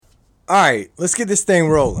Alright, let's get this thing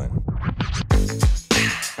rolling.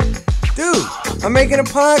 Dude, I'm making a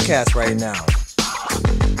podcast right now.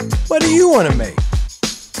 What do you want to make?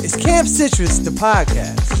 It's Camp Citrus, the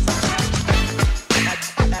podcast.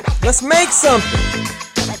 Let's make something.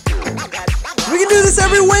 We can do this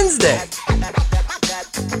every Wednesday.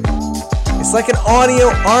 It's like an audio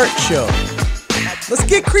art show. Let's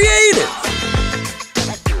get creative.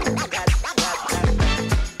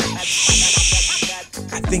 Shh.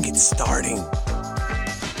 I think it's starting.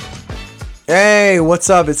 Hey, what's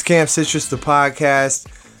up? It's Camp Citrus, the podcast.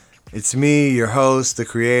 It's me, your host, the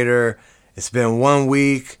creator. It's been 1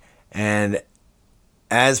 week, and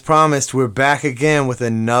as promised, we're back again with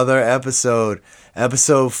another episode.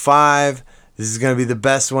 Episode 5. This is going to be the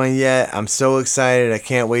best one yet. I'm so excited. I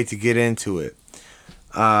can't wait to get into it.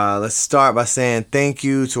 Let's start by saying thank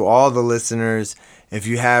you to all the listeners. If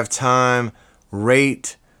you have time,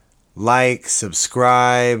 rate, like,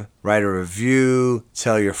 subscribe, write a review,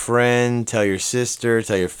 tell your friend, tell your sister,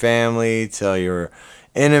 tell your family, tell your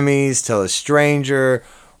enemies, tell a stranger,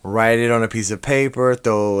 write it on a piece of paper,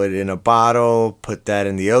 throw it in a bottle, put that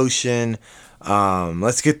in the ocean.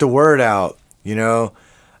 Let's get the word out, you know.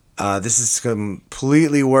 This is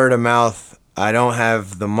completely word of mouth. I don't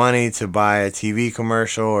have the money to buy a TV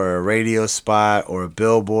commercial or a radio spot or a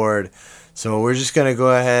billboard. So we're just going to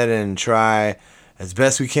go ahead and try as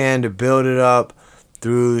best we can to build it up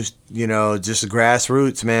through, you know, just the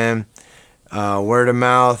grassroots, man. Word of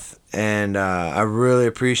mouth. And I really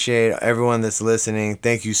appreciate everyone that's listening.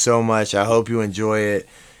 Thank you so much. I hope you enjoy it.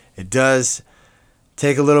 It does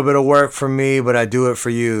take a little bit of work from me, but I do it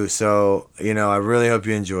for you. So, you know, I really hope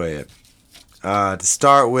you enjoy it. To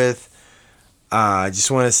start with, I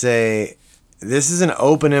just want to say this is an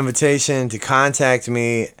open invitation to contact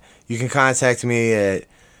me. You can contact me at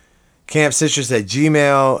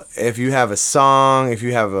campcitrus@gmail.com. If you have a song, if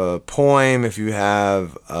you have a poem, if you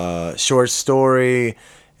have a short story,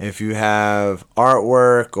 if you have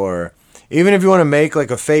artwork, or even if you want to make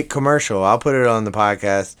like a fake commercial, I'll put it on the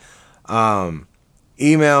podcast.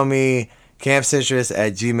 Email me,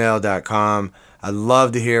 campcitrus@gmail.com. I'd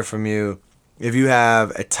love to hear from you. If you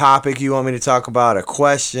have a topic you want me to talk about, a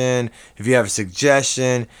question, if you have a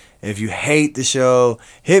suggestion, if you hate the show,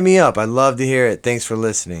 hit me up. I'd love to hear it. Thanks for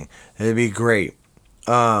listening. It'd be great.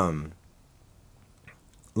 Like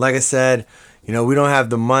I said, you know, we don't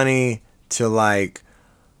have the money to like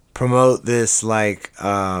promote this like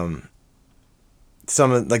some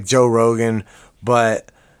like Joe Rogan,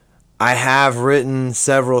 but I have written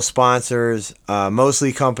several sponsors,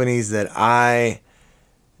 mostly companies that I,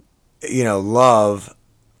 you know, love.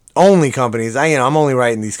 Only companies. I'm only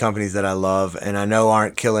writing these companies that I love and I know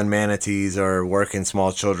aren't killing manatees or working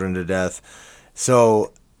small children to death.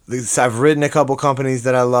 So I've written a couple companies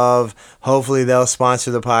that I love. Hopefully they'll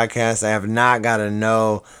sponsor the podcast. I have not got a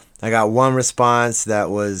no. I got one response that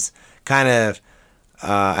was kind of,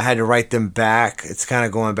 I had to write them back. It's kind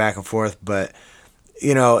of going back and forth, but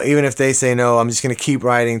you know, even if they say no, I'm just going to keep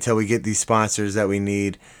writing until we get these sponsors that we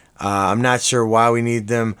need. I'm not sure why we need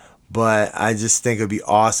them, but I just think it would be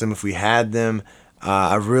awesome if we had them.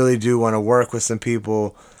 I really do want to work with some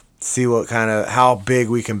people, see what kind of, how big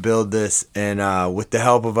we can build this. And with the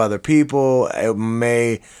help of other people, it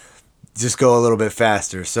may just go a little bit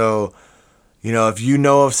faster. So, you know, if you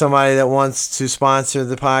know of somebody that wants to sponsor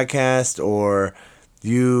the podcast, or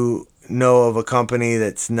you know of a company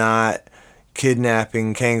that's not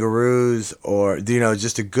kidnapping kangaroos, or, you know,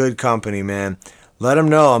 just a good company, man, let them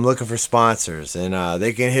know I'm looking for sponsors. And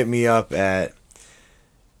they can hit me up at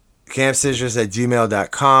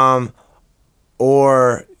campcitrus@gmail.com,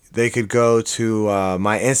 or they could go to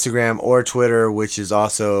my Instagram or Twitter, which is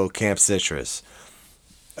also Camp Citrus.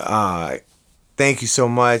 Thank you so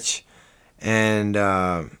much. And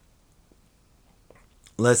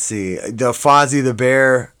let's see. The Fozzie the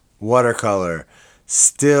Bear watercolor,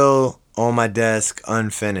 still on my desk,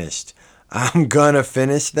 unfinished. I'm gonna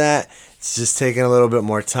finish that. It's just taking a little bit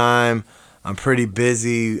more time. I'm pretty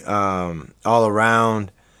busy all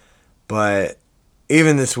around. But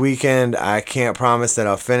even this weekend, I can't promise that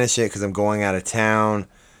I'll finish it because I'm going out of town.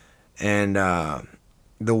 And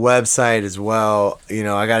the website as well, you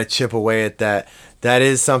know, I got to chip away at that. That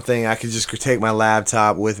is something I could just take my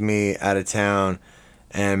laptop with me out of town,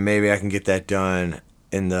 and maybe I can get that done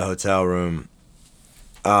in the hotel room.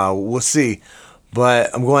 We'll see.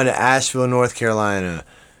 But I'm going to Asheville, North Carolina.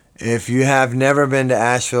 If you have never been to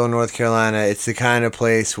Asheville, North Carolina, it's the kind of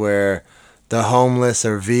place where the homeless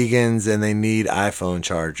are vegans and they need iPhone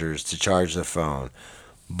chargers to charge their phone.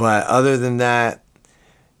 But other than that,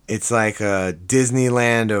 it's like a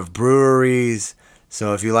Disneyland of breweries.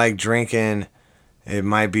 So if you like drinking, It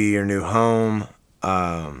might be your new home.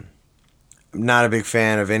 I'm not a big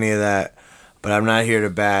fan of any of that, but I'm not here to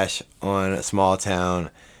bash on a small town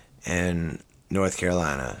in North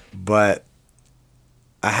Carolina. But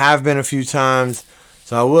I have been a few times,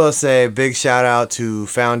 so I will say big shout out to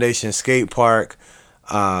Foundation Skate Park.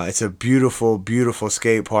 It's a beautiful, beautiful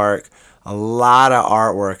skate park. A lot of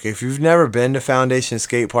artwork. If you've never been to Foundation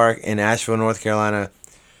Skate Park in Asheville, North Carolina,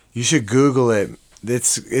 you should Google it.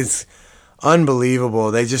 It's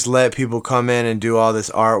unbelievable. They just let people come in and do all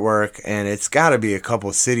this artwork, and it's got to be a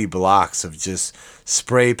couple city blocks of just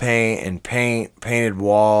spray paint and painted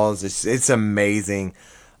walls. It's amazing.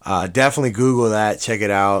 Definitely Google that. Check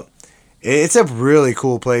it out. It's a really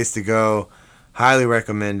cool place to go. Highly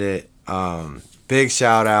recommend it. Big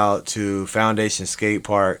shout out to Foundation Skate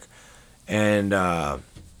Park and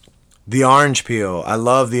the Orange Peel. I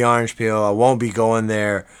love the Orange Peel. I won't be going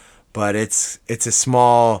there, but it's a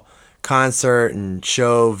small concert and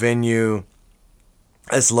show venue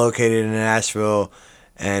that's located in Asheville,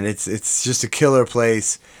 and it's just a killer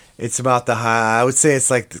place. It's about the high. I would say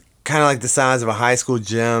it's like kind of like the size of a high school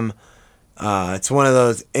gym. It's one of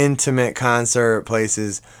those intimate concert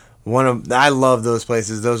places. I love those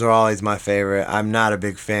places. Those are always my favorite. I'm not a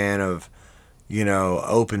big fan of,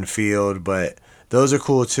 open field, but those are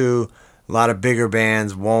cool too. A lot of bigger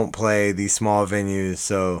bands won't play these small venues,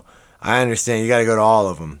 so I understand you got to go to all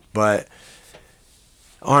of them. But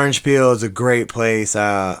Orange Peel is a great place.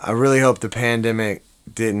 I really hope the pandemic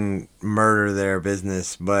didn't murder their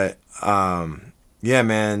business, but yeah,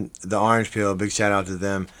 man, the Orange Peel, big shout out to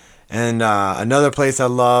them. And another place I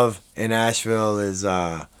love in Asheville is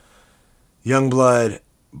Youngblood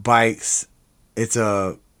Bikes. It's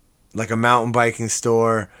like a mountain biking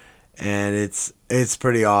store, and it's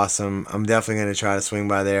pretty awesome. I'm definitely gonna try to swing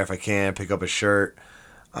by there if I can, pick up a shirt.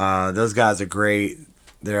 Those guys are great.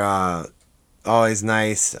 They're always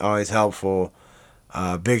nice, always helpful.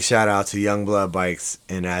 Big shout out to Youngblood Bikes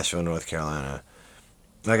in Asheville, North Carolina.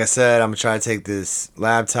 Like I said, I'm gonna try to take this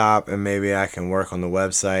laptop and maybe I can work on the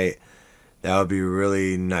website. That would be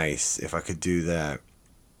really nice if I could do that.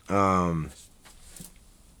 One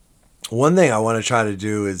thing I want to try to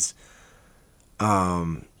do is I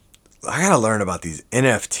gotta learn about these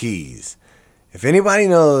NFTs. If anybody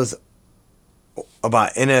knows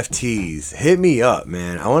about NFTs, hit me up,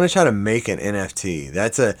 man. I want to try to make an NFT.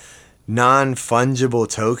 That's a non-fungible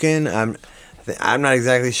token. I'm not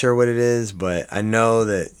exactly sure what it is, but I know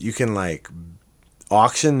that you can like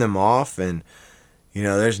auction them off, and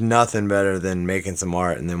there's nothing better than making some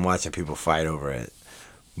art and then watching people fight over it.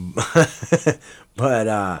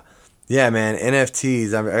 But yeah, man,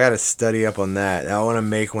 NFTs. I got to study up on that. I want to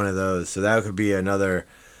make one of those, so that could be another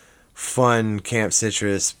fun Camp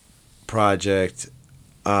Citrus project.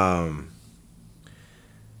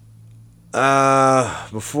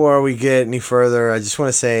 Before we get any further, I just want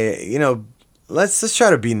to say, let's try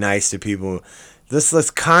to be nice to people.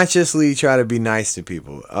 Let's consciously try to be nice to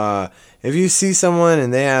people. If you see someone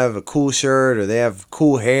and they have a cool shirt or they have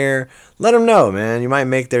cool hair, let them know, man. You might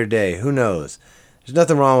make their day. Who knows? There's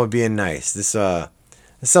nothing wrong with being nice. This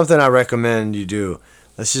is something I recommend you do.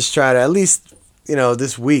 Let's just try to at least,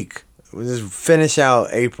 this week, we'll just finish out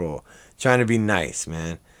April trying to be nice,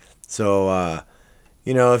 man. So,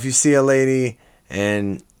 if you see a lady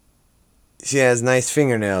and she has nice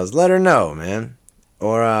fingernails, let her know, man.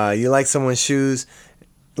 Or you like someone's shoes,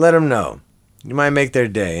 let them know. You might make their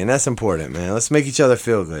day, and that's important, man. Let's make each other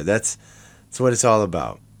feel good. That's what it's all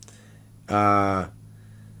about.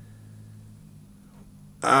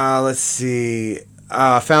 Let's see.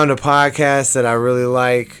 I found a podcast that I really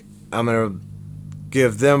like. I'm gonna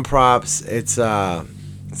give them props. It's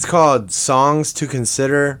called Songs to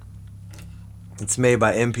Consider. It's made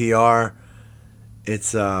by NPR.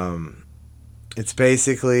 It's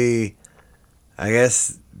basically, I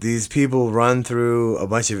guess these people run through a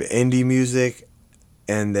bunch of indie music,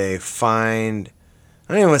 and they find,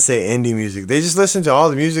 I don't even want to say indie music. They just listen to all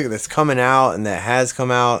the music that's coming out and that has come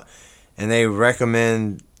out, and they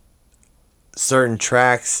recommend certain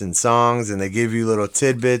tracks and songs, and they give you little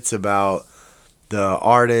tidbits about the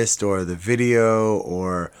artist or the video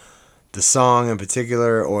or the song in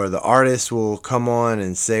particular, or the artist will come on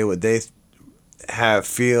and say what they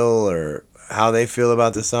feel or how they feel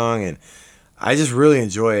about the song, and I just really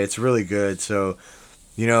enjoy it. It's really good. So,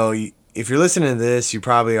 if you're listening to this, you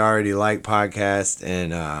probably already like podcasts,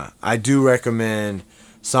 and I do recommend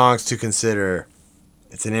Songs to Consider.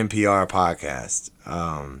 It's an NPR podcast.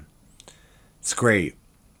 It's great.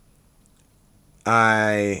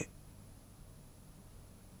 I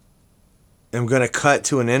am going to cut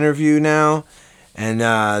to an interview now, and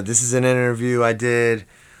this is an interview I did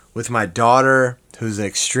with my daughter. who's an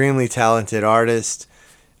extremely talented artist.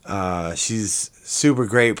 She's super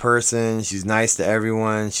great person. She's nice to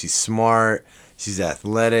everyone. She's smart. She's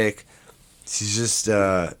athletic. She's just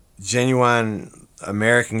a genuine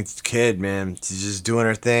American kid, man. She's just doing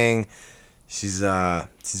her thing. She's a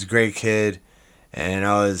great kid. And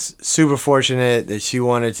I was super fortunate that she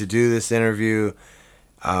wanted to do this interview.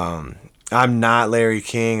 I'm not Larry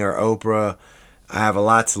King or Oprah. I have a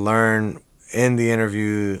lot to learn in the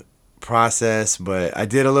interview process, but I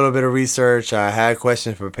did a little bit of research. I had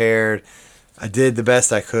questions prepared. I did the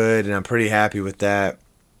best I could, and I'm pretty happy with that.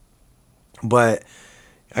 But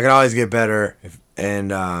I can always get better,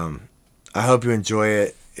 and I hope you enjoy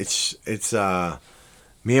it. It's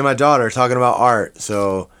me and my daughter talking about art,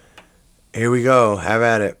 so here we go. Have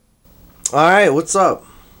at it. All right, what's up?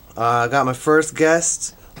 I got my first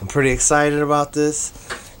guest. I'm pretty excited about this.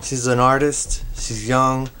 She's an artist. She's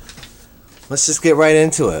young. Let's just get right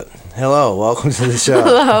into it. Hello, welcome to the show.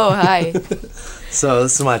 Hello, hi. So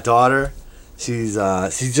this is my daughter. She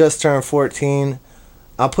just turned 14.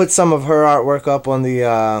 I'll put some of her artwork up on the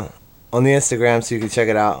Instagram so you can check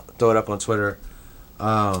it out. Throw it up on Twitter.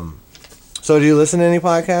 So do you listen to any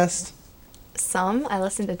podcasts? Some. I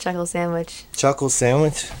listen to Chuckle Sandwich. Chuckle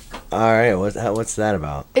Sandwich? All right, what's that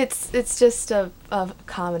about? It's just a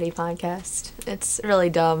comedy podcast. It's really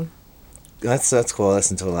dumb. That's cool. I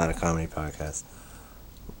listen to a lot of comedy podcasts.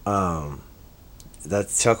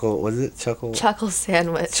 That's Chuckle. What is it? Chuckle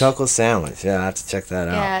Sandwich. Chuckle Sandwich. Yeah, I have to check that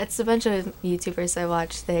out. Yeah, it's a bunch of YouTubers I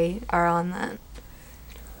watch. They are on that.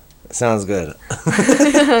 Sounds good.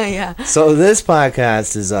 Yeah. So this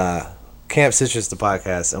podcast is Camp Citrus, the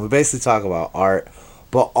podcast, and we basically talk about art,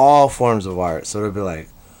 but all forms of art. So it'll be like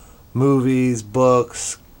movies,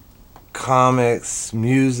 books, comics,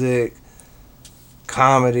 music,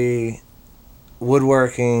 comedy,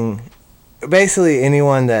 woodworking, basically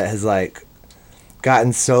anyone that has like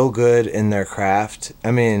gotten so good in their craft.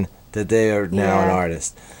 I mean, that they are now an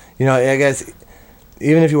artist. You know, I guess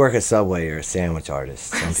even if you work at Subway, you're a sandwich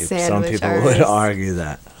artist. Some people would argue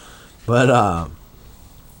that. But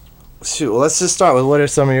shoot, well, let's just start with what are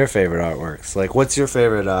some of your favorite artworks? Like, what's your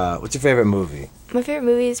favorite movie? My favorite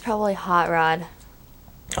movie is probably Hot Rod.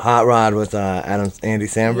 Hot Rod with Andy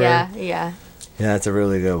Samberg. Yeah. Yeah, that's a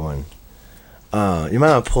really good one. You might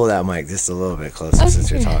want to pull that mic just a little bit closer since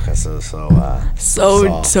you're talking so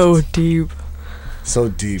deep. So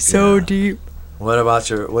deep. So yeah. deep. What's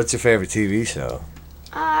your favorite TV show?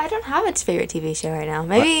 I don't have a favorite TV show right now.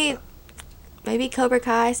 Maybe Cobra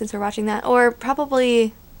Kai, since we're watching that, or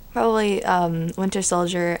probably Winter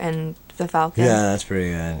Soldier and the Falcon. Yeah, that's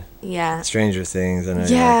pretty good. Yeah. Stranger Things. I know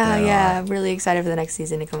Yeah. I'm really excited for the next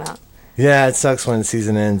season to come out. Yeah, it sucks when the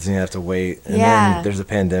season ends and you have to wait. And then there's a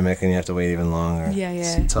pandemic and you have to wait even longer. Yeah.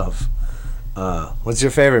 It's tough. What's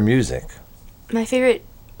your favorite music? My favorite,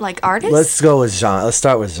 artist? Let's go with genre. Let's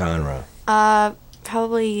start with genre.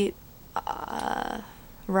 Probably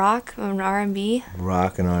rock and R&B.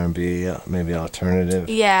 Rock and R&B, maybe alternative.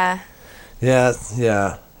 Yeah. Yeah.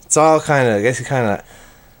 It's all kind of,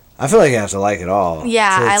 I feel like you have to like it all.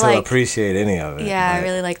 Yeah, to appreciate any of it. Yeah, I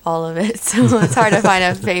really like all of it, so it's hard to find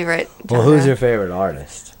a favorite genre. Well, who's your favorite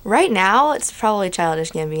artist? Right now, it's probably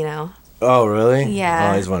Childish Gambino. Oh, really?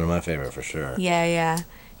 Yeah. Oh, he's one of my favorite for sure. Yeah.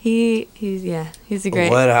 He's a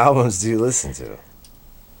great... What albums do you listen to?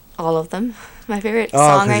 All of them. My favorite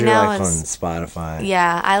song right now is... on Spotify.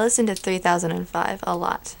 Yeah, I listen to 3005 a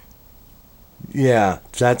lot. Yeah,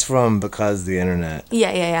 that's from Because the Internet.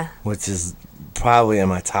 Yeah. Which is probably in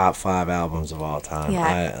my top 5 albums of all time.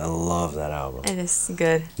 Yeah. I love that album. It is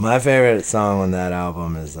good. My favorite song on that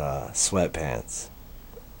album is Sweatpants.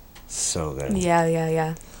 So good.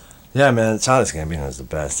 Yeah. Yeah, man, Childish Gambino is the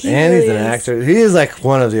best. He and really he's an is. actor. He is like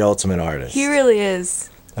one of the ultimate artists. He really is.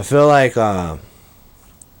 I feel like,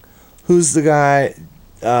 who's the guy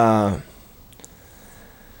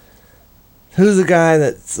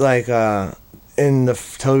that's like in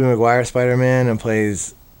the Tobey Maguire Spider-Man and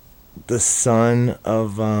plays the son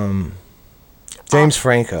of James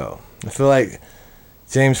Franco? I feel like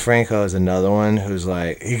James Franco is another one who's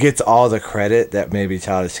like, he gets all the credit that maybe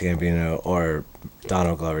Childish Gambino or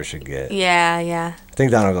Donald Glover should get. Yeah. I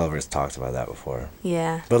think Donald Glover's talked about that before.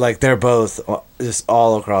 Yeah. But like, they're both just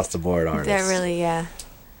all across the board artists. They're really, yeah.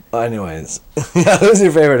 Anyways, who's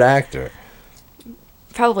your favorite actor?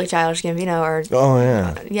 Probably Childish Gambino or... Oh,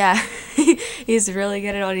 yeah. Yeah. He's really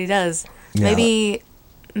good at what he does. Yeah.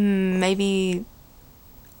 Maybe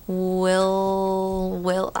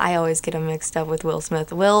Will... I always get him mixed up with Will Smith.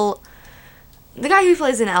 The guy who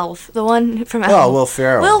plays an elf. The one from Elf. Oh, Will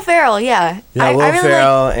Ferrell. Will Ferrell, yeah. Yeah, Will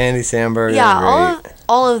Ferrell, Andy Samberg. Yeah,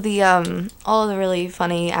 all of the really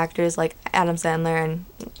funny actors like Adam Sandler and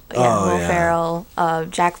Oh, Will yeah. Ferrell,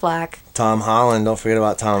 Jack Black, Tom Holland. Don't forget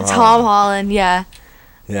about Tom Holland. Tom Holland. Yeah,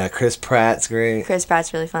 Yeah, Chris Pratt's great. Chris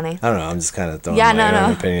Pratt's really funny. I don't know. I'm just kind of throwing Yeah, my no,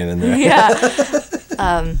 own no. opinion in there.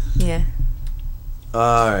 Yeah. Yeah.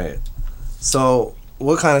 All right. So,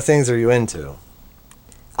 what kind of things are you into?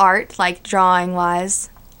 Art, like drawing wise.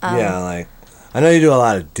 Yeah, like I know you do a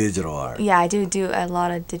lot of digital art, Yeah, I do a lot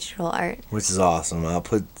of digital art. which is awesome. I'll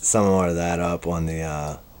put some more of that up on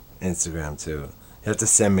the Instagram too. You have to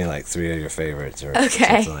send me like 3 of your favorites or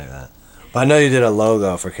Okay. something like that. But I know you did a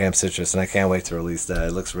logo for Camp Citrus, and I can't wait to release that.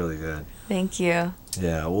 It looks really good. Thank you.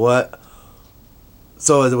 Yeah. What?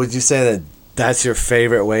 So would you say that that's your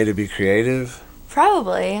favorite way to be creative?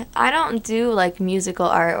 Probably. I don't do like musical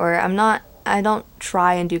art, or I don't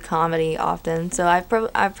try and do comedy often. So I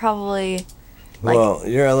probably. Like, Well,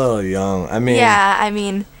 you're a little young. I mean, yeah, I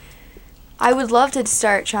mean, I would love to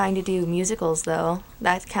start trying to do musicals though.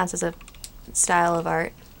 That counts as a style of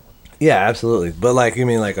art. yeah, absolutely. But like, you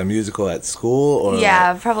mean like a musical at school, or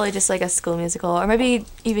Yeah, like- probably just like a school musical, or maybe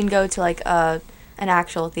even go to like an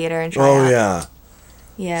actual theater and try Oh out. yeah.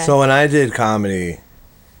 Yeah. So when I did comedy,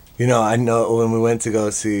 I know when we went to go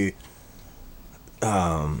see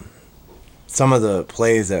some of the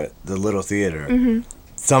plays at the Little Theater, Mm-hmm.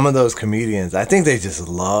 some of those comedians, I think they just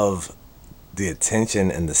love the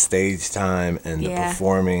attention and the stage time and the Yeah.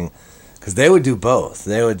 performing, because they would do both.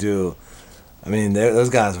 They would do, I mean, those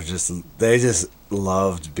guys were they just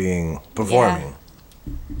loved performing.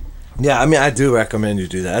 Yeah, I mean, I do recommend you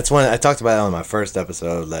do that. That's one I talked about it on my first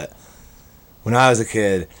episode, that when I was a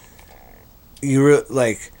kid,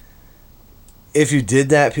 like, if you did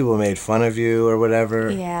that, people made fun of you or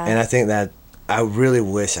whatever. Yeah. And I think that I really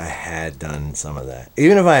wish I had done some of that.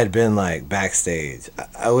 Even if I had been like backstage,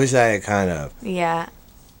 I wish I had kind of Yeah.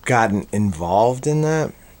 gotten involved in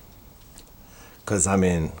that. Because, I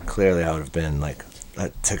mean, clearly I would have been like,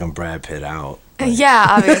 taking Brad Pitt out. Yeah,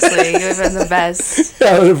 obviously. You would have been the best.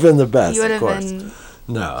 That would have been the best, You would of have course. been.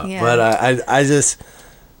 No, Yeah. but I just,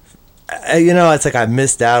 it's like I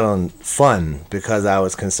missed out on fun because I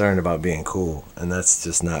was concerned about being cool, and that's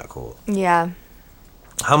just not cool. Yeah.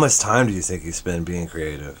 How much time do you think you spend being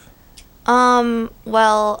creative?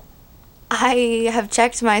 Well, I have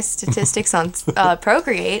checked my statistics on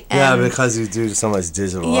Procreate. And Yeah, because you do so much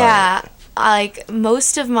digital yeah, like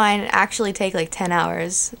most of mine actually take like 10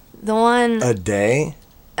 hours. The one art. A day?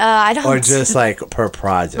 I don't Or just like per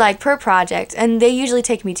project? like per project, and they usually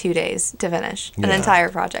take me 2 days to finish an Yeah. entire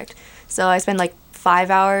project. So I spend like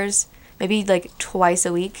 5 hours, maybe like twice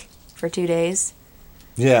a week for 2 days.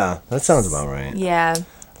 Yeah, that sounds about right. Yeah.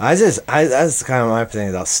 That's kind of my thing.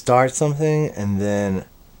 Is I'll start something, and then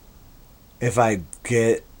if I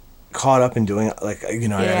get caught up in doing, like, I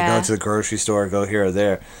gotta Yeah. go to the grocery store, go here or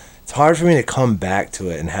there, it's hard for me to come back to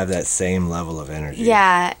it and have that same level of energy.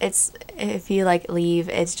 Yeah, it's if you like leave,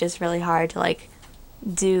 it's just really hard to like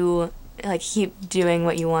keep doing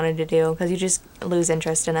what you wanted to do because you just lose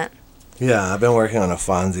interest in it. Yeah, I've been working on a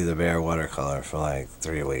Fonzie the Bear watercolor for like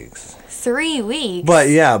 3 weeks. 3 weeks. But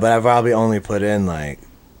I've probably only put in like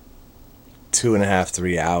 2.5,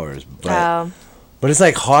 3 hours. But it's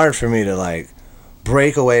like hard for me to like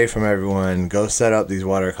break away from everyone, go set up these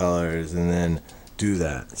watercolors, and then do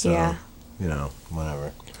that. So, Yeah.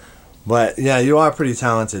 whatever. But yeah, you are pretty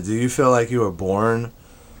talented. Do you feel like you were born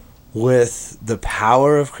with the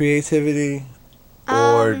power of creativity?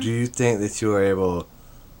 Or do you think that you were able,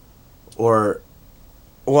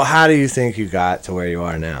 how do you think you got to where you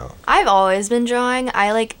are now? I've always been drawing. I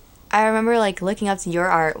remember like looking up to your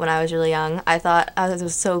art when I was really young. I thought it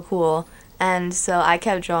was so cool, and so I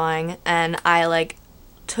kept drawing, and I like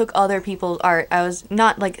took other people's art. I was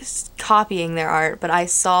not like copying their art, but I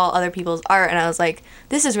saw other people's art, and I was like,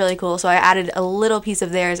 this is really cool. So I added a little piece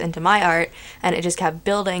of theirs into my art, and it just kept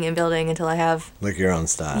building and building until I have Like your own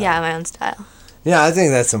style? my own style. Yeah, I think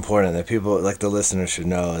that's important that people, like the listeners, should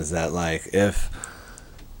know is that, like, if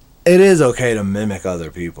it is okay to mimic other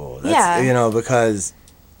people. That's, Yeah. because,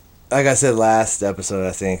 like I said last episode,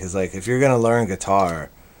 I think, is like, if you're going to learn guitar,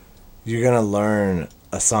 you're going to learn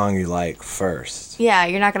a song you like first. Yeah,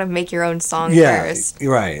 you're not gonna make your own song Yeah, first.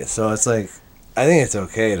 right. So it's like, I think it's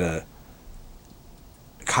okay to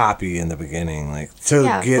copy in the beginning, like, to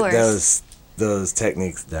Yeah, of get course. those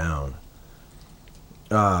techniques down.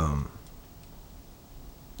 Do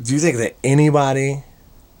you think that anybody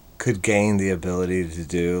could gain the ability to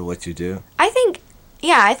do what you do?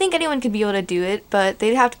 I think anyone could be able to do it, but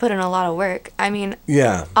they'd have to put in a lot of work. I mean,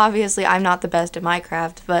 Yeah. obviously I'm not the best at my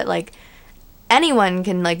craft, but like anyone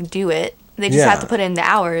can like do it. They just have Yeah. to put in the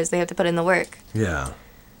hours. They have to put in the work. Yeah.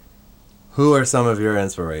 Who are some of your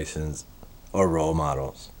inspirations or role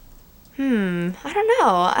models? I don't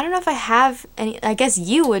know. I don't know if I have any. I guess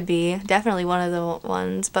you would be definitely one of the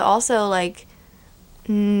ones, but also like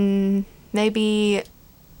maybe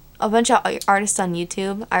a bunch of artists on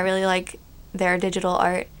YouTube. I really like their digital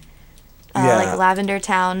art. Yeah. Like Lavender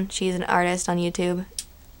Town, she's an artist on YouTube.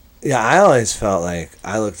 Yeah, I always felt like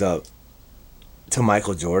I looked up to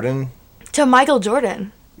Michael Jordan. To Michael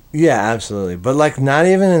Jordan. Yeah, absolutely. But like not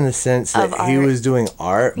even in the sense that Of he art. was doing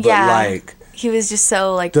art, but Yeah. like He was just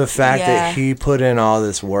so like the fact yeah. that he put in all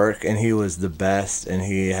this work and he was the best and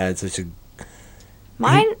he had such a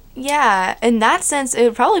Mine, yeah. In that sense, it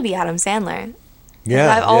would probably be Adam Sandler.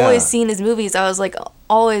 yeah. I've always seen his movies. I was like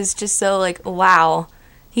always just so like wow,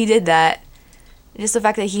 he did that. Just the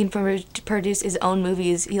fact that he produced his own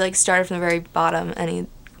movies. He like started from the very bottom and he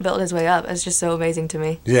built his way up. It's just so amazing to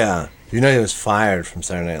me. Yeah. You know he was fired from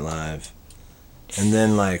Saturday Night Live. And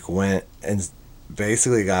then like went and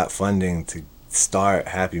basically got funding to start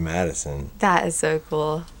Happy Madison. That is so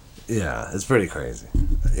cool. Yeah, it's pretty crazy.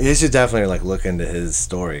 You should definitely like look into his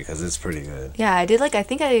story because it's pretty good. Yeah, I did like I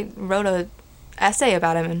think I wrote a essay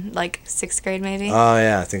about him in like 6th grade maybe. Oh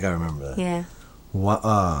yeah, I think I remember that. Yeah.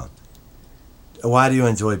 Why do you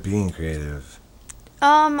enjoy being creative?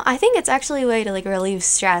 I think it's actually a way to like relieve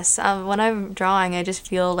stress. When I'm drawing, I just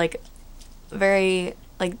feel like very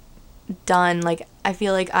like done. Like I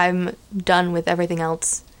feel like I'm done with everything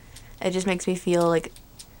else. It just makes me feel like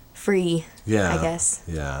free. Yeah. I guess.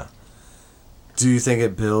 Yeah. Do you think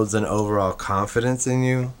it builds an overall confidence in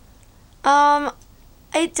you?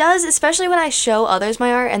 It does, especially when I show others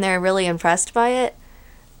my art and they're really impressed by it.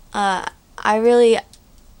 I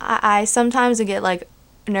sometimes get like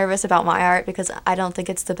nervous about my art because I don't think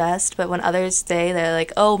it's the best, but when others say they're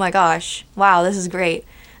like, "Oh my gosh, wow, this is great."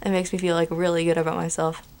 It makes me feel like really good about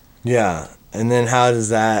myself. Yeah. And then how does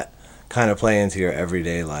that kind of play into your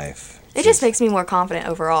everyday life? It just makes me more confident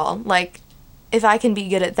overall. Like if I can be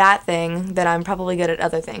good at that thing, then I'm probably good at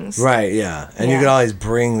other things. Right, yeah. And you Yeah. could always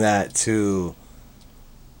bring that to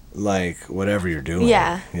like whatever you're doing.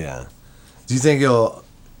 Yeah. Yeah. Do you think you'll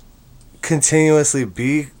continuously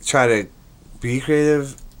try to be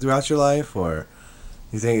creative throughout your life, or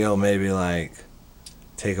you think you'll maybe like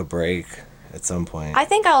take a break at some point? I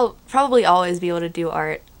think I'll probably always be able to do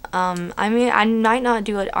art. I mean, I might not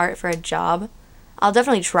do art for a job. I'll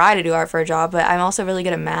definitely try to do art for a job, but I'm also really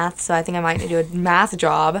good at math, so I think I might do a math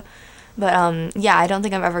job. But yeah, I don't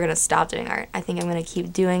think I'm ever gonna stop doing art. I think I'm gonna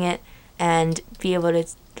keep doing it and be able to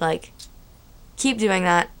like keep doing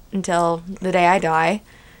that until the day I die,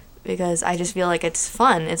 because I just feel like it's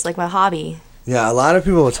fun. It's like my hobby. Yeah, a lot of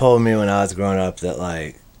people told me when I was growing up that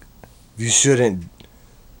like you shouldn't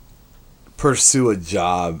pursue a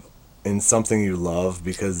job in something you love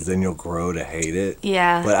because then you'll grow to hate it.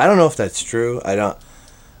 Yeah. But I don't know if that's true. I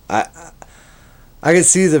could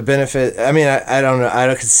see the benefit. I mean, I don't know.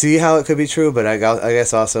 I could see how it could be true, but I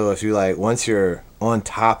guess also if you like, once you're on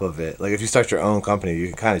top of it, like if you start your own company, you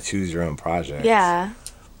can kind of choose your own project. Yeah.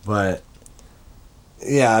 But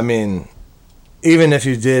yeah, I mean, even if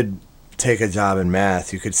you did take a job in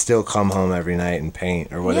math, you could still come home every night and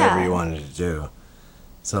paint or whatever Yeah. you wanted to do.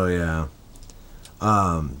 So yeah.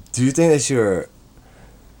 Do you think that you're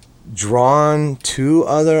drawn to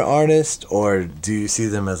other artists, or do you see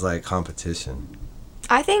them as like competition?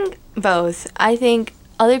 I think both. I think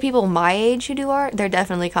other people my age who do art, they're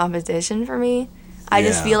definitely competition for me. I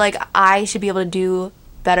just Yeah. feel like I should be able to do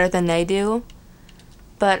better than they do.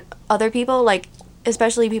 But other people, like,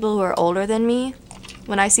 especially people who are older than me,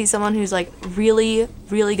 when I see someone who's, like, really,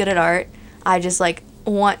 really good at art, I just, like,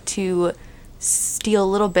 want to steal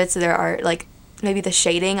little bits of their art. Like, maybe the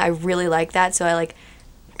shading, I really like that, so I, like,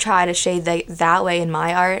 try to shade that way in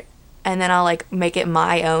my art, and then I'll, like, make it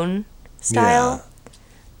my own style.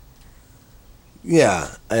 Yeah.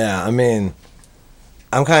 I mean,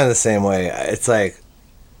 I'm kind of the same way. It's like,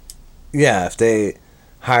 yeah, if they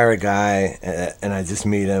hire a guy and I just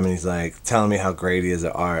meet him and he's like telling me how great he is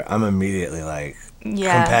at art, I'm immediately like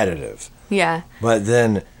Yeah. competitive. Yeah. But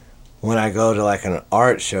then when I go to like an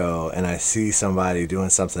art show and I see somebody doing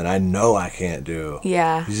something I know I can't do,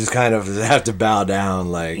 Yeah. you just kind of have to bow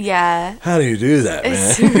down like, Yeah. how do you do that, man?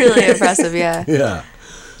 It's really impressive, yeah. Yeah.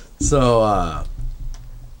 So,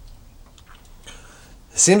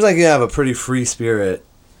 it seems like you have a pretty free spirit,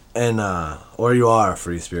 and or you are a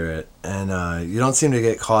free spirit, and you don't seem to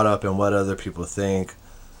get caught up in what other people think.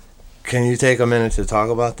 Can you take a minute to talk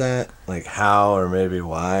about that? Like how or maybe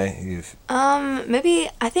why you've... Maybe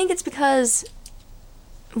I think it's because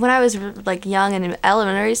when I was like young and in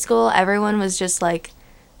elementary school, everyone was just like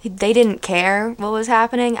they didn't care what was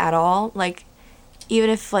happening at all. Like even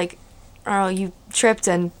if like I don't know, you tripped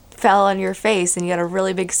and fell on your face and you got a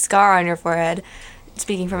really big scar on your forehead.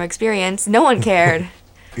 Speaking from experience, no one cared.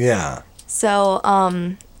 Yeah. So,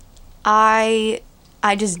 I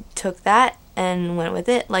just took that and went with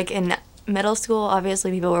it. Like in middle school,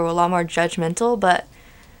 obviously people were a lot more judgmental, but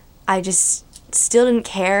I just still didn't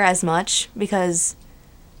care as much because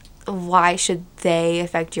why should they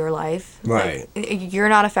affect your life? Right. Like, you're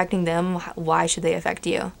not affecting them. Why should they affect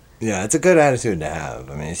you? Yeah, it's a good attitude to have.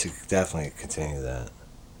 I mean, you should definitely continue that.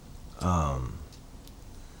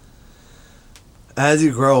 As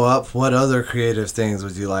you grow up, what other creative things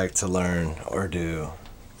would you like to learn or do?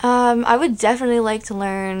 I would definitely like to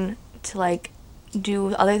learn to like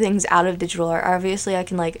do other things out of digital art. Obviously, I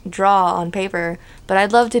can like draw on paper, but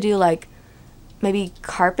I'd love to do like maybe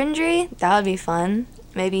carpentry. That would be fun.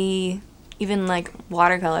 Maybe even like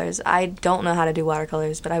watercolors. I don't know how to do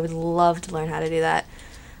watercolors, but I would love to learn how to do that.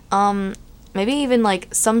 Maybe even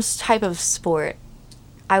like some type of sport.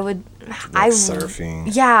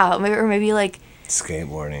 Surfing. Yeah, maybe like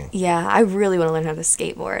Skateboarding. yeah. I really want to learn how to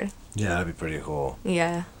skateboard. Yeah, that'd be pretty cool.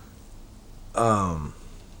 Yeah.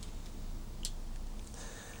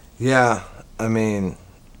 Yeah, I mean,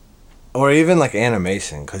 or even like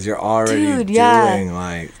animation, because you're already doing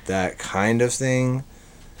like that kind of thing.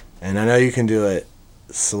 And I know you can do it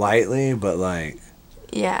slightly, but like...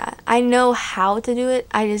 Yeah, I know how to do it.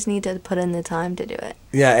 I just need to put in the time to do it.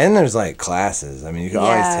 Yeah, and there's like classes. I mean, you can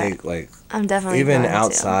always take like... I'm definitely even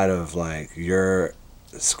outside of like your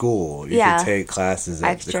school, you could take classes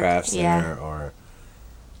at the craft center, or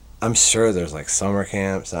I'm sure there's like summer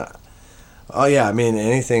camps. Oh yeah, I mean,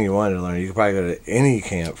 anything you wanted to learn, you could probably go to any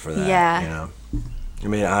camp for that. Yeah. You know, I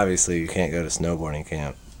mean, obviously you can't go to snowboarding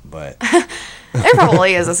camp, but there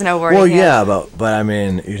probably is a snowboarding well, camp. yeah, but I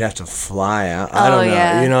mean, you'd have to fly out. I don't know.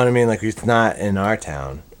 Yeah. You know what I mean? Like, it's not in our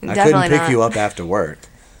town. Definitely I couldn't pick not. you up after work.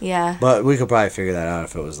 Yeah. But we could probably figure that out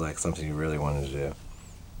if it was like something you really wanted to do.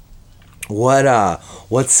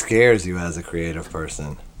 What scares you as a creative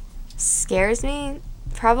person? Scares me?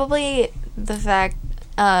 Probably the fact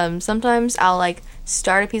sometimes I'll like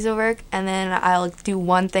start a piece of work and then I'll do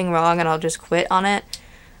one thing wrong and I'll just quit on it.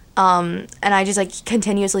 And I just like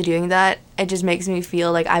continuously doing that. It just makes me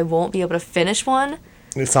feel like I won't be able to finish one.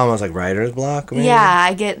 It's almost like writer's block, maybe? Yeah,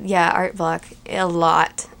 I get art block a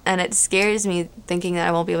lot. And it scares me thinking that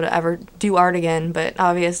I won't be able to ever do art again, but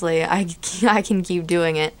obviously I can keep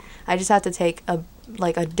doing it. I just have to take a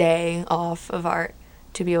day off of art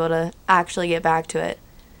to be able to actually get back to it.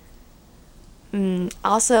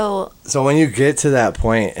 Also... So when you get to that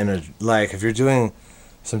point, like if you're doing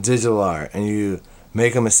some digital art and you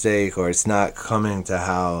make a mistake or it's not coming to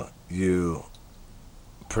how you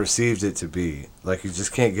perceived it to be, like you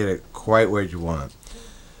just can't get it quite where you want,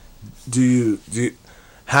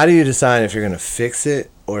 how do you decide if you're going to fix it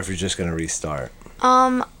or if you're just going to restart?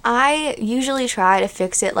 I usually try to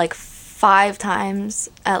fix it like 5 times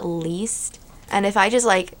at least. And if I just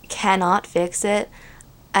like cannot fix it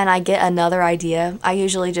and I get another idea, I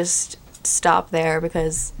usually just stop there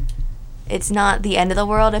because it's not the end of the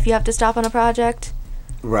world if you have to stop on a project.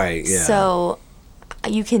 Right, yeah. So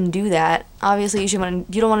you can do that. Obviously, you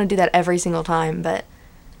don't want to do that every single time, but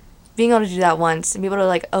being able to do that once and be able to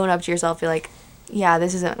like own up to yourself, be like, yeah,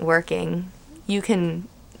 this isn't working. You can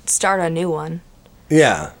start a new one.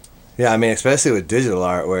 Yeah. Yeah, I mean, especially with digital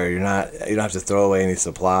art where you don't have to throw away any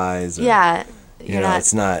supplies. Or, yeah.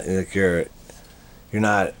 It's not like you're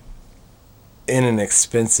not in an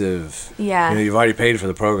expensive... Yeah. You've already paid for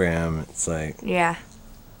the program. It's like... Yeah.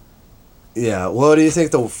 Yeah. What do you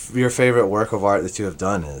think your favorite work of art that you have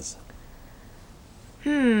done is?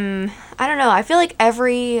 I don't know. I feel like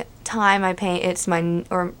every time I paint,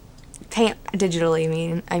 paint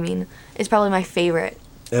digitally, I mean, it's probably my favorite.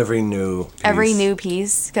 Every new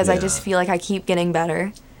piece, because I just feel like I keep getting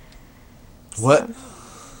better. What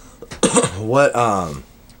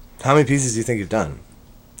how many pieces do you think you've done?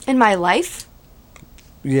 In my life?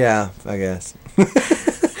 Yeah, I guess.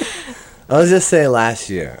 I'll just say last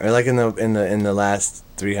year, or like in the last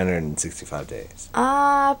 365 days.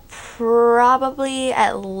 Probably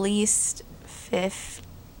at least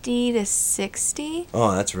 50 to 60.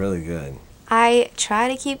 Oh, that's really good. I try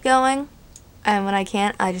to keep going, and when I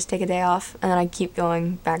can't, I just take a day off, and then I keep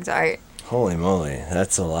going back to art. Holy moly,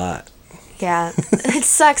 that's a lot. Yeah, it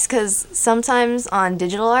sucks because sometimes on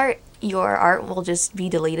digital art, your art will just be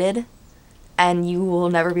deleted, and you will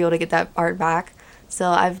never be able to get that art back. So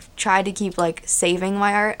I've tried to keep like saving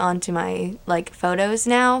my art onto my like photos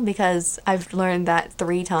now because I've learned that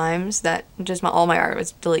 3 times that just all my art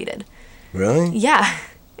was deleted. Really? Yeah.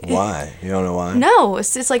 Why? You don't know why? No,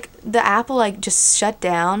 it's just like the app will like just shut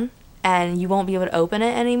down and you won't be able to open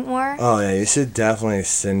it anymore. Oh yeah, you should definitely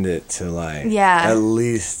send it to like Yeah. at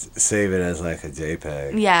least save it as like a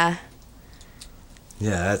JPEG. Yeah.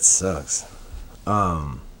 Yeah, that sucks.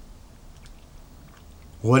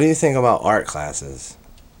 What do you think about art classes?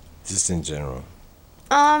 Just in general.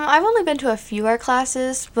 I've only been to a few art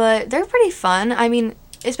classes, but they're pretty fun. I mean,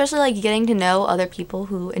 especially like getting to know other people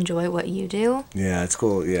who enjoy what you do. Yeah, it's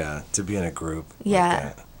cool, yeah, to be in a group. Yeah.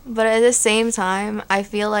 Like that. But at the same time, I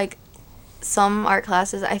feel like some art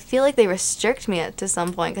classes, I feel like they restrict me to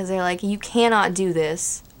some point because they're like, you cannot do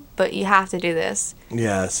this, but you have to do this.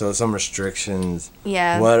 Yeah, so some restrictions.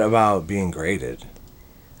 Yeah. What about being graded?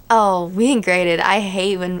 Oh, being graded. I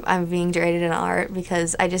hate when I'm being graded in art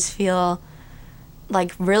because I just feel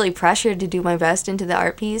like really pressured to do my best into the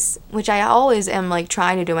art piece, which I always am like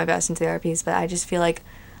trying to do my best into the art piece, but I just feel like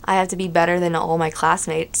I have to be better than all my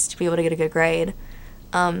classmates to be able to get a good grade.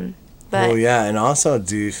 But Well, yeah, and also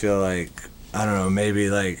do you feel like, I don't know, maybe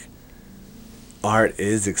like art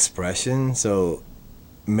is expression, so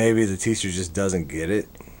maybe the teacher just doesn't get it?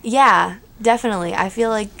 yeah, definitely. I feel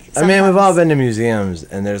like I mean, we've all sometimes- been to museums,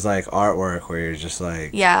 and there's like artwork where you're just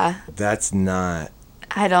like, Yeah, that's not.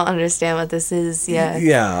 I don't understand what this is. Yeah.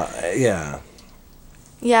 Yeah.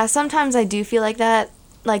 Yeah, sometimes I do feel like that.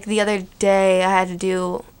 Like the other day, I had to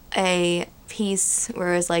do a piece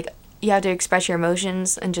where it was like you have to express your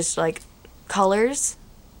emotions and just like colors,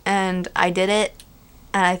 and I did it,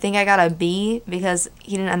 and I think I got a B because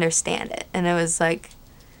he didn't understand it, and it was like,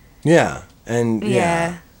 Yeah, and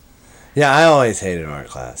yeah, yeah, I always hated art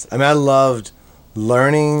class. I mean, I loved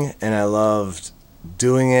learning and I loved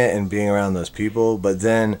doing it and being around those people, but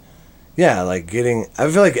then, yeah, like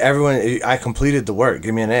I feel like I completed the work.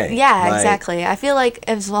 Give me an A. yeah, Like, exactly. I feel like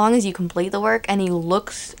as long as you complete the work and you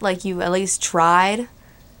looked like you at least tried.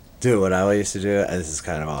 Dude, what I used to do, this is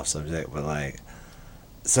kind of off subject, but like,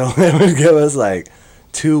 so it would give us like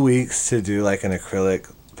 2 weeks to do like an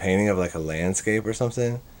acrylic painting of like a landscape or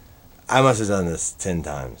something. I must have done this 10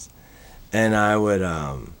 times. And I would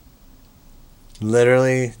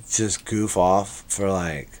literally just goof off for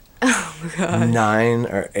like Oh my god. 9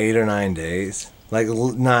 or 8 or 9 days. Like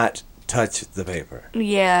not touch the paper.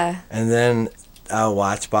 Yeah. And then I'll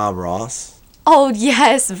watch Bob Ross. Oh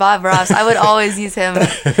yes, Bob Ross. I would always use him.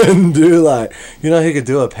 And do like, he could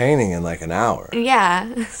do a painting in like an hour.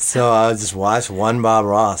 Yeah. So I would just watch one Bob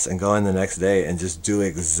Ross and go in the next day and just do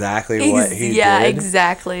exactly what he yeah, did.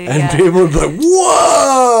 exactly. And yeah. people would be like,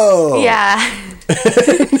 whoa! Yeah.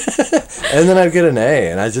 And then I'd get an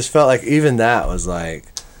A. And I just felt like even that was like,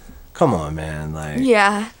 come on, man. Like,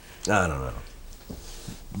 Yeah. I don't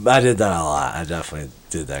know. I did that a lot. I definitely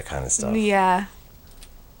did that kind of stuff. Yeah.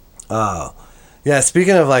 Oh. Yeah,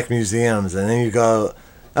 speaking of like museums, and then you go,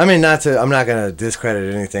 I'm not going to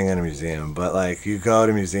discredit anything in a museum, but like you go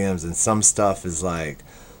to museums and some stuff is like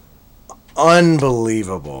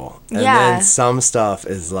unbelievable. And Yeah. then some stuff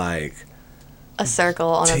is like, A circle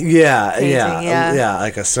on a yeah, painting, yeah.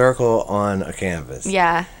 like a circle on a canvas.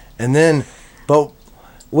 Yeah. And then,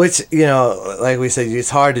 which, like we said, it's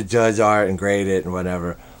hard to judge art and grade it and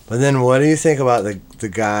whatever. But then what do you think about the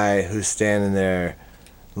guy who's standing there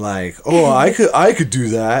like, oh, I could do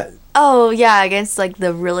that? Oh yeah, against like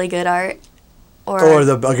the really good art. Or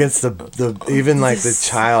against the even like the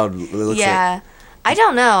child looks yeah. I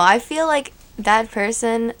don't know. I feel like that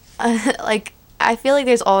person, like, I feel like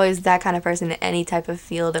there's always that kind of person in any type of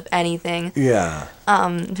field of anything. Yeah.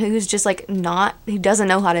 Who's just like who doesn't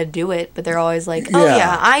know how to do it, but they're always like, oh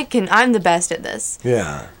Yeah. yeah, I'm the best at this.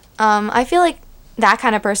 Yeah. I feel like that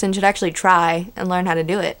kind of person should actually try and learn how to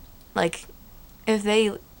do it. Like, if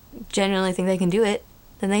they genuinely think they can do it,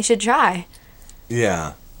 then they should try.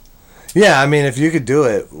 Yeah. Yeah, I mean, if you could do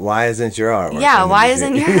it, why isn't your artwork? Yeah, in the why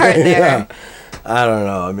museum? isn't your art there? Yeah. I don't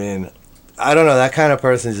know. I mean, I don't know. That kind of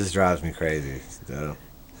person just drives me crazy. So,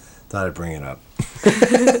 thought I'd bring it up.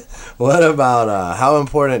 What about, how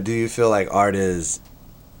important do you feel like art is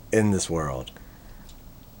in this world?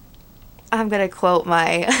 I'm gonna quote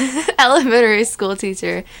my elementary school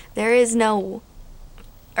teacher. There is no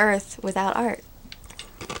earth without art.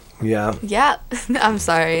 Yeah. Yeah, I'm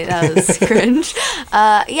sorry, that was cringe.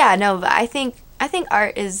 Yeah, no, but I think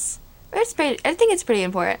art is I think it's pretty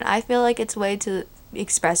important. I feel like it's a way to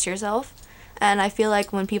express yourself, and I feel like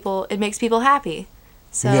it makes people happy.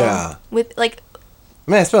 So Yeah. with like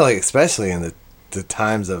I mean, I feel like especially in the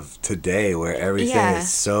times of today where everything Yeah.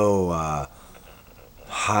 is so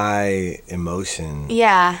high emotion.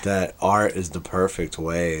 yeah, That art is the perfect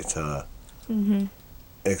way to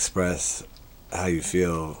express how you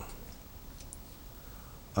feel.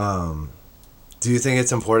 Do you think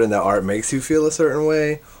it's important that art makes you feel a certain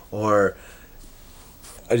way, or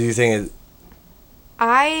Or do you think it,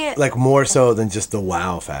 I like, more so than just the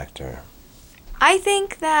wow factor? I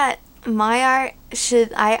think that my art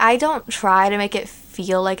should I don't try to make it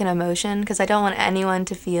feel like an emotion because I don't want anyone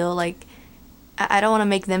to feel like I don't want to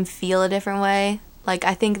make them feel a different way. Like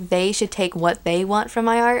I think they should take what they want from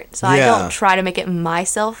my art. So I Yeah. don't try to make it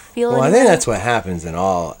myself feel Well, I any think way. that's what happens in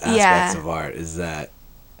all aspects Yeah. of art is that,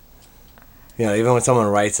 you know, even when someone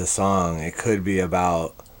writes a song, it could be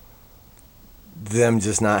about them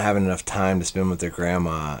just not having enough time to spend with their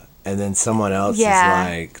grandma, and then someone else Yeah.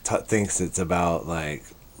 is like thinks it's about like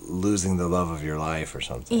losing the love of your life or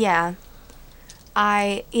something. Yeah.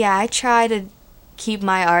 I try to keep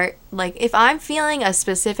my art like if I'm feeling a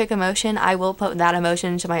specific emotion, I will put that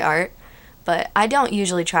emotion into my art, but I don't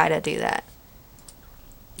usually try to do that.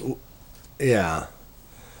 Yeah.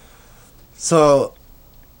 So,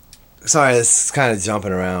 sorry, this is kind of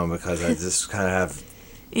jumping around because I just kind of have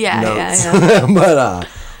Yeah, notes. yeah. But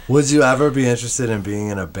would you ever be interested in being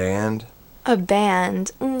in a band? A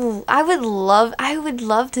band. Ooh, I would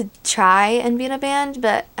love to try and be in a band,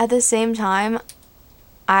 but at the same time,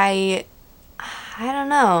 I don't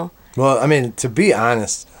know. Well, I mean, to be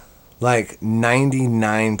honest, like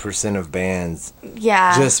 99% of bands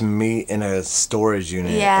Yeah. just meet in a storage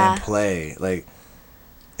unit Yeah. and play, like,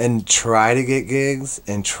 and try to get gigs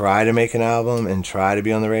and try to make an album and try to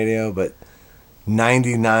be on the radio, but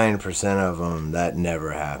 99% of them that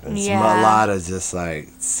never happens. Yeah. A lot of just like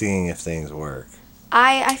seeing if things work.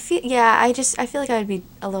 I feel I feel like I would be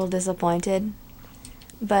a little disappointed.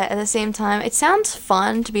 But at the same time, it sounds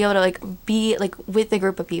fun to be able to like be like with a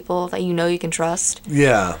group of people that you know you can trust.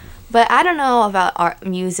 Yeah. But I don't know about art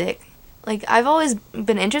music. Like I've always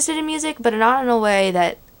been interested in music, but not in a way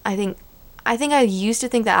that I think I used to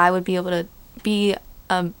think that I would be able to be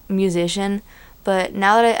a musician, but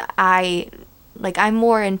now that I'm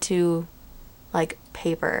more into like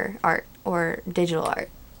paper art or digital art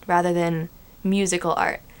rather than musical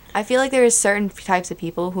art. I feel like there are certain types of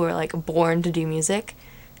people who are like born to do music,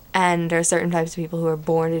 and there are certain types of people who are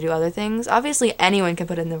born to do other things. Obviously, anyone can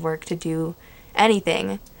put in the work to do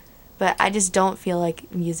anything, but I just don't feel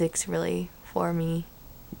like music's really for me.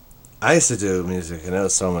 I used to do music and it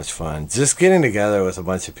was so much fun. Just getting together with a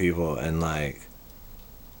bunch of people and like,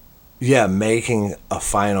 yeah, making a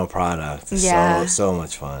final product is Yeah. so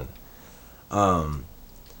much fun.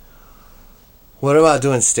 What about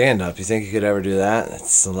doing stand-up? You think you could ever do that?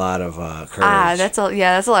 It's a lot of courage. That's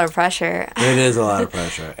a lot of pressure. It is a lot of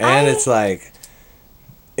pressure. And it's like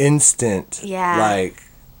instant Yeah. like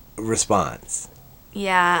response.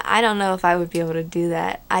 Yeah, I don't know if I would be able to do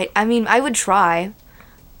that. I mean, I would try.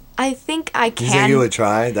 I think I can. You think you would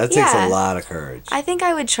try? That takes Yeah. a lot of courage. I think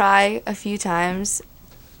I would try a few times,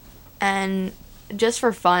 and just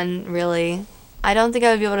for fun, really. I don't think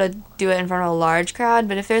I would be able to do it in front of a large crowd,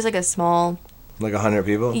 but if there's like a small, Like 100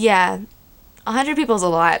 people? yeah, 100 people's a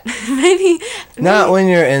lot. maybe. Not when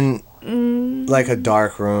you're in like a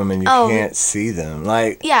dark room and you Oh. can't see them.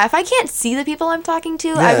 Like, Yeah, if I can't see the people I'm talking to,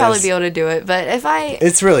 I'd probably Yes. be able to do it. But if I,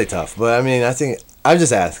 it's really tough. But I mean, I think I'm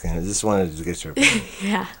just asking. I just wanted to get your opinion.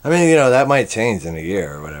 yeah, I mean, you know, that might change in a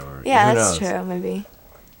year or whatever. yeah, Who that's knows? true. Maybe.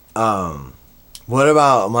 What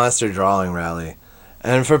about Monster Drawing Rally?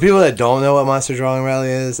 And for people that don't know what Monster Drawing Rally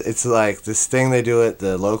is, it's like this thing they do at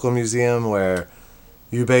the local museum where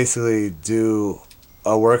you basically do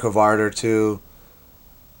a work of art or two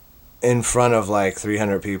in front of like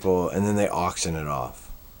 300 people and then they auction it off.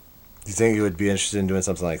 Do you think you would be interested in doing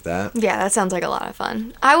something like that? Yeah, that sounds like a lot of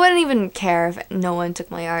fun. I wouldn't even care if no one took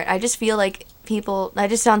my art. I just feel like that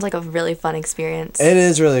just sounds like a really fun experience. It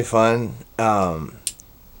is really fun.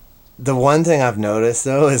 The one thing I've noticed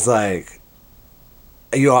though is like,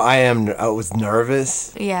 I was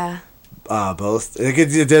nervous. Yeah. Both.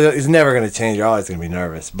 It's never going to change. You're always going to be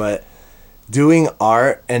nervous. But doing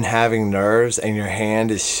art and having nerves and your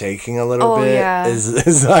hand is shaking a little Oh, bit yeah.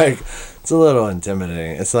 is like, it's a little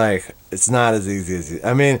intimidating. It's like, it's not as easy as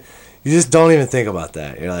I mean, you just don't even think about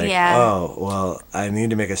that. You're like, Yeah. oh, well, I need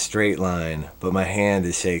to make a straight line, but my hand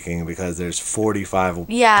is shaking because there's 45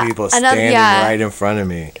 Yeah, people another- standing yeah. right in front of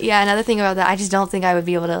me. Yeah, another thing about that, I just don't think I would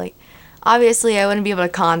be able to, like, obviously I wouldn't be able to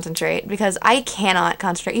concentrate because I cannot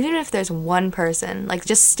concentrate. Even if there's one person, like,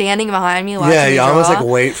 just standing behind me watching Yeah, me you draw, almost like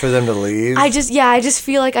wait for them to leave. I just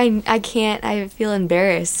feel like I can't, I feel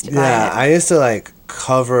embarrassed by Yeah, it. I used to like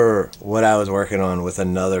cover what I was working on with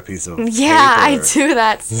another piece of Yeah, I paper do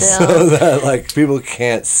that so still. that like people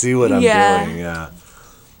can't see what I'm Yeah. doing. Yeah.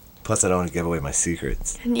 Plus, I don't want to give away my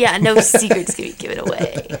secrets. Yeah, no secrets can be given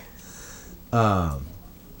away.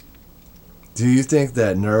 Do you think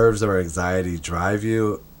that nerves or anxiety drive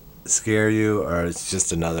you scare you, or it's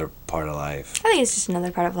just another part of life? I think it's just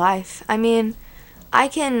another part of life. I mean, I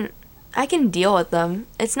can deal with them.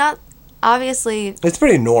 It's not obviously. It's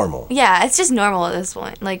pretty normal. Yeah, it's just normal at this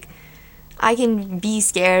point. Like, I can be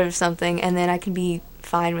scared of something and then I can be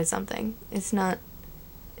fine with something. It's not.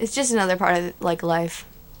 It's just another part of like life.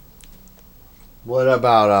 What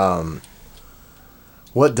about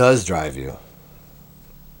what does drive you?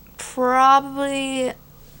 Probably.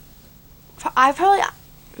 I probably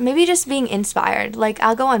maybe just being inspired. Like,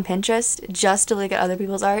 I'll go on Pinterest just to look at other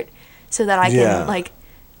people's art so that I can Yeah. like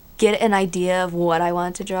get an idea of what I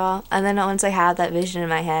want to draw, and then once I have that vision in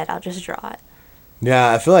my head, I'll just draw it.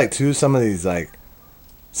 Yeah, I feel like too some of these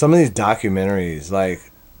documentaries like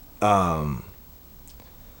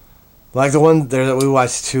the one there that we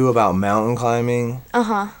watched too about mountain climbing,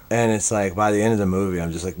 Uh-huh. and it's like by the end of the movie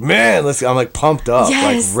I'm just like, man, I'm like pumped up,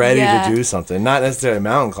 Yes, like ready yeah. to do something. Not necessarily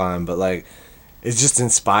mountain climb, but like it just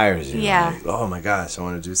inspires you. Yeah. Like, oh my gosh, I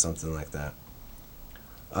want to do something like that.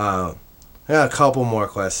 I got a couple more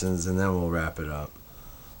questions and then we'll wrap it up.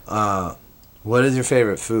 What is your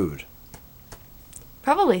favorite food?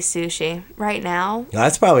 Probably sushi right now.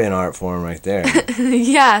 That's probably an art form right there.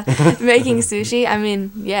 Yeah, making sushi. I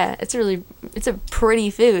mean, yeah, it's a pretty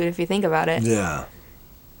food if you think about it. Yeah.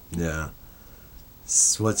 Yeah.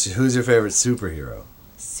 Who's your favorite superhero?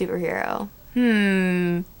 Superhero.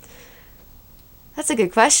 That's a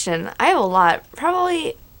good question. I have a lot.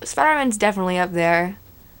 Probably Spider-Man's definitely up there.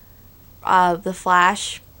 The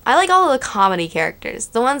Flash. I like all of the comedy characters.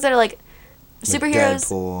 The ones that are like superheroes.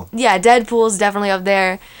 Deadpool, Yeah, Deadpool's definitely up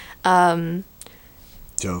there.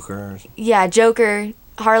 Joker. Yeah, Joker,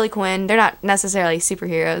 Harley Quinn. They're not necessarily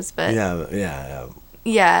superheroes, but Yeah.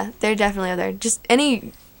 yeah, they're definitely up there. Just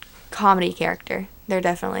any comedy character, they're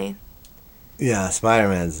definitely. Yeah,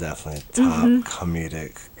 Spider-Man's definitely top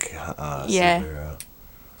comedic Yeah. superhero.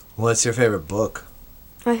 What's your favorite book?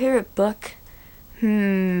 My favorite book?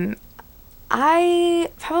 I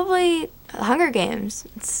probably Hunger Games.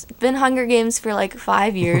 It's been Hunger Games for like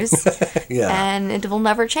 5 years, Yeah. and it will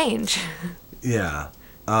never change. Yeah.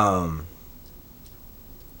 I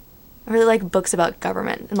really like books about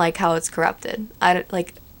government and like how it's corrupted. I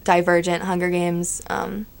like Divergent, Hunger Games.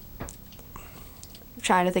 I'm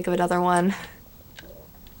trying to think of another one.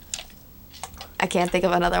 I can't think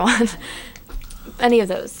of another one. Any of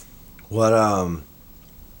those.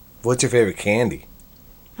 What's your favorite candy?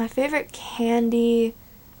 My favorite candy,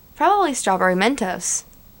 probably strawberry Mentos.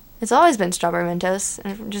 It's always been strawberry Mentos,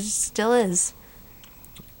 and it just still is.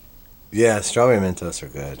 Yeah, strawberry Mentos are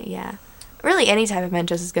good. Yeah. Really, any type of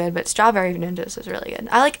Mentos is good, but strawberry Mentos is really good.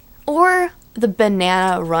 Or the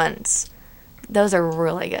banana runs. Those are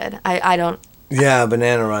really good. I don't. Yeah,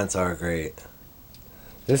 banana runs are great.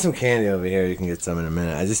 There's some candy over here. You can get some in a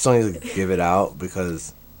minute. I just don't need to give it out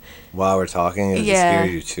because while we're talking, it'll just Yeah.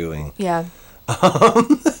 hear you chewing. Yeah.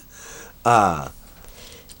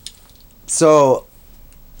 So,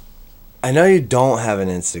 I know you don't have an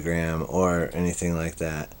Instagram or anything like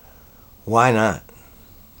that. Why not?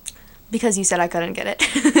 Because you said I couldn't get it.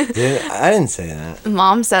 I didn't say that.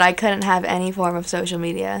 Mom said I couldn't have any form of social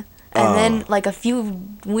media. And Oh. then, like, a few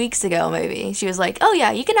weeks ago, maybe, she was like, oh,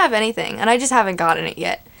 yeah, you can have anything. And I just haven't gotten it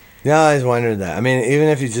yet. Yeah, I always wondered that. I mean, even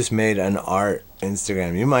if you just made an art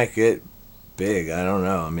Instagram, you might get big. I don't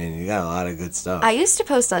know. I mean, you got a lot of good stuff. I used to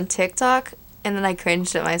post on TikTok, and then I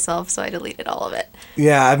cringed at myself, so I deleted all of it.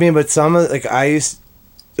 Yeah, I mean, but some of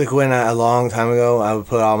a long time ago, I would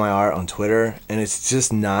put all my art on Twitter, and it's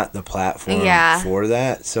just not the platform Yeah. for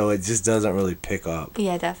that, so it just doesn't really pick up.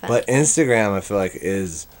 Yeah, definitely. But Instagram, I feel like,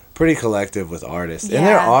 is pretty collective with artists, and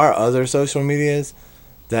there Yeah. are other social medias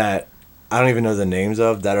that I don't even know the names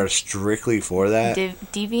of that are strictly for that.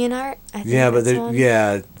 DeviantArt? I think Yeah, but that's one.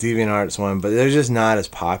 DeviantArt's one, but they're just not as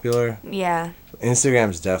popular. Yeah.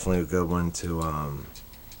 Instagram's definitely a good one to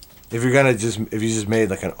if you just made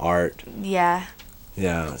like an art. Yeah.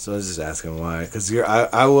 Yeah, so I was just asking why, because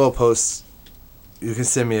I will post. You can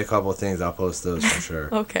send me a couple of things. I'll post those for sure,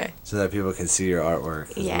 Okay. so that people can see your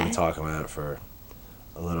artwork. 'Cause Yeah. we've been talking about it for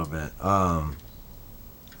a little bit. I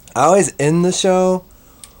always end the show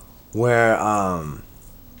where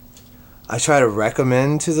I try to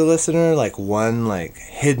recommend to the listener like one like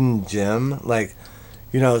hidden gem, like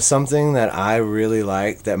something that I really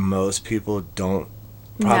like that most people don't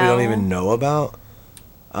No. even know about.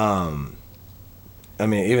 I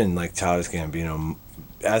mean, even like Childish Gambino,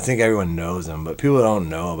 I think everyone knows him, but people don't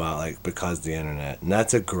know about like because of the internet, and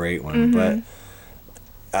that's a great one. But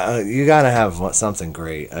you gotta have something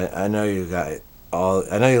great. I know you got all.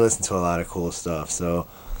 I know you listen to a lot of cool stuff. So,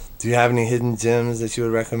 do you have any hidden gems that you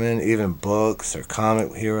would recommend? Even books or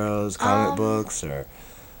comic heroes, comic books, or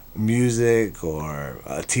music or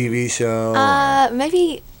a TV show?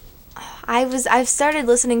 Maybe I've started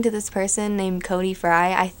listening to this person named Cody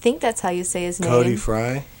Fry. I think that's how you say his name. Cody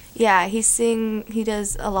Fry? Yeah, he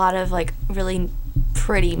does a lot of like really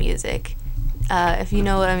pretty music. If you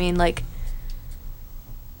know what I mean, like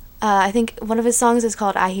I think one of his songs is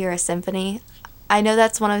called I Hear a Symphony. I know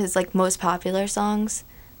that's one of his like most popular songs,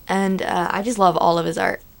 and I just love all of his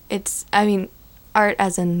art. Art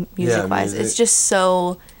as in music wise. Music. It's just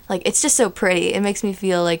so pretty. It makes me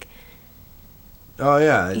feel like Oh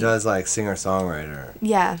yeah, it does like singer-songwriter.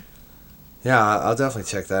 yeah. Yeah, I'll definitely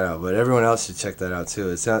check that out. But everyone else should check that out too.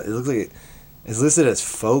 It looks like it's listed as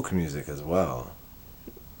folk music as well.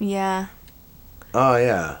 Yeah. Oh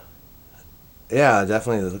yeah. Yeah,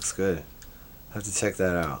 definitely it looks good. I have to check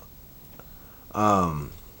that out. I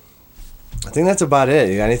think that's about it.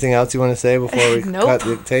 You got anything else you want to say before we Nope. cut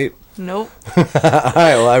the tape? Nope. All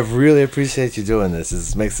right. Well, I really appreciate you doing this.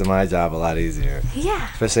 This makes my job a lot easier, Yeah.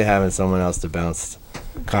 especially having someone else to bounce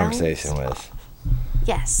conversation with.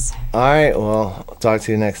 Yes. All right. Well, I'll talk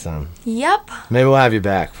to you next time. Yep. Maybe we'll have you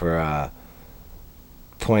back for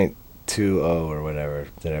 .20 or whatever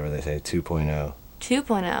they say, 2.0.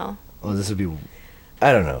 2.0. Well, this would be,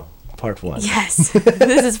 I don't know, part 1. Yes.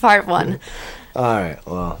 This is part 1. All right.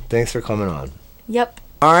 Well, thanks for coming on. Yep.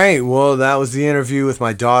 All right. Well, that was the interview with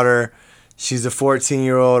my daughter. She's a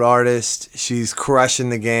 14-year-old artist. She's crushing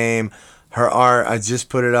the game. Her art, I just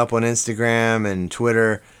put it up on Instagram and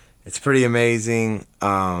Twitter. It's pretty amazing.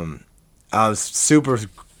 I was super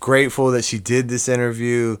grateful that she did this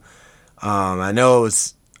interview. I know it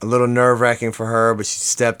was a little nerve-wracking for her, but she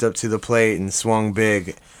stepped up to the plate and swung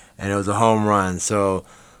big, and it was a home run. So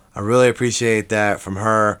I really appreciate that from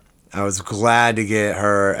her. I was glad to get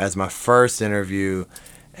her as my first interview,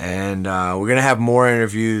 and we're going to have more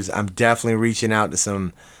interviews. I'm definitely reaching out to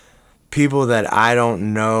some people that I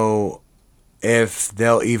don't know if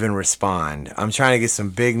they'll even respond. I'm trying to get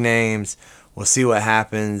some big names. We'll see what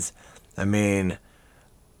happens. I mean,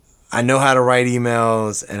 I know how to write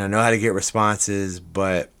emails and I know how to get responses,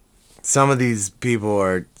 but some of these people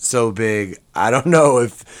are so big. I don't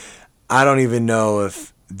even know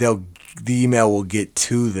if the email will get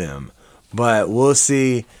to them, but we'll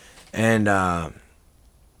see. And,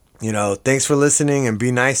 thanks for listening and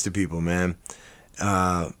be nice to people, man.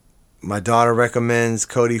 My daughter recommends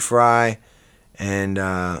Cody Fry, and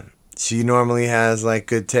she normally has like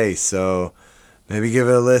good taste, so maybe give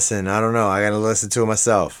it a listen. I don't know. I gotta listen to it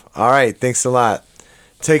myself. All right. Thanks a lot.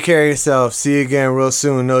 Take care of yourself. See you again real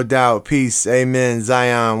soon, no doubt. Peace. Amen.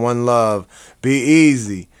 Zion. One love. Be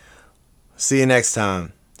easy. See you next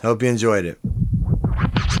time. Hope you enjoyed it.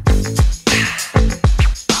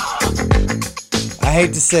 I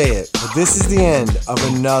hate to say it, but this is the end of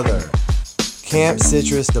another Camp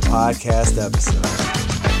Citrus, the podcast episode.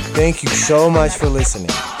 Thank you so much for listening,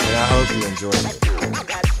 and I hope you enjoyed it.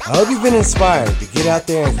 I hope you've been inspired to get out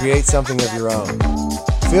there and create something of your own.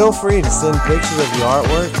 Feel free to send pictures of your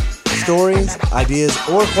artwork, stories, ideas,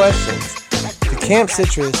 or questions to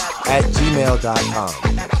campcitrus@gmail.com.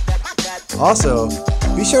 Also,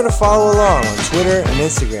 be sure to follow along on Twitter and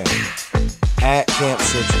Instagram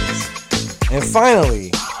 @CampCitrus. And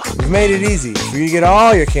finally, we've made it easy for you to get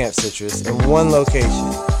all your Camp Citrus in one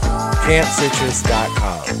location,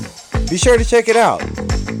 campcitrus.com. Be sure to check it out.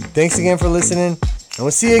 Thanks again for listening, and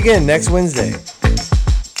we'll see you again next Wednesday.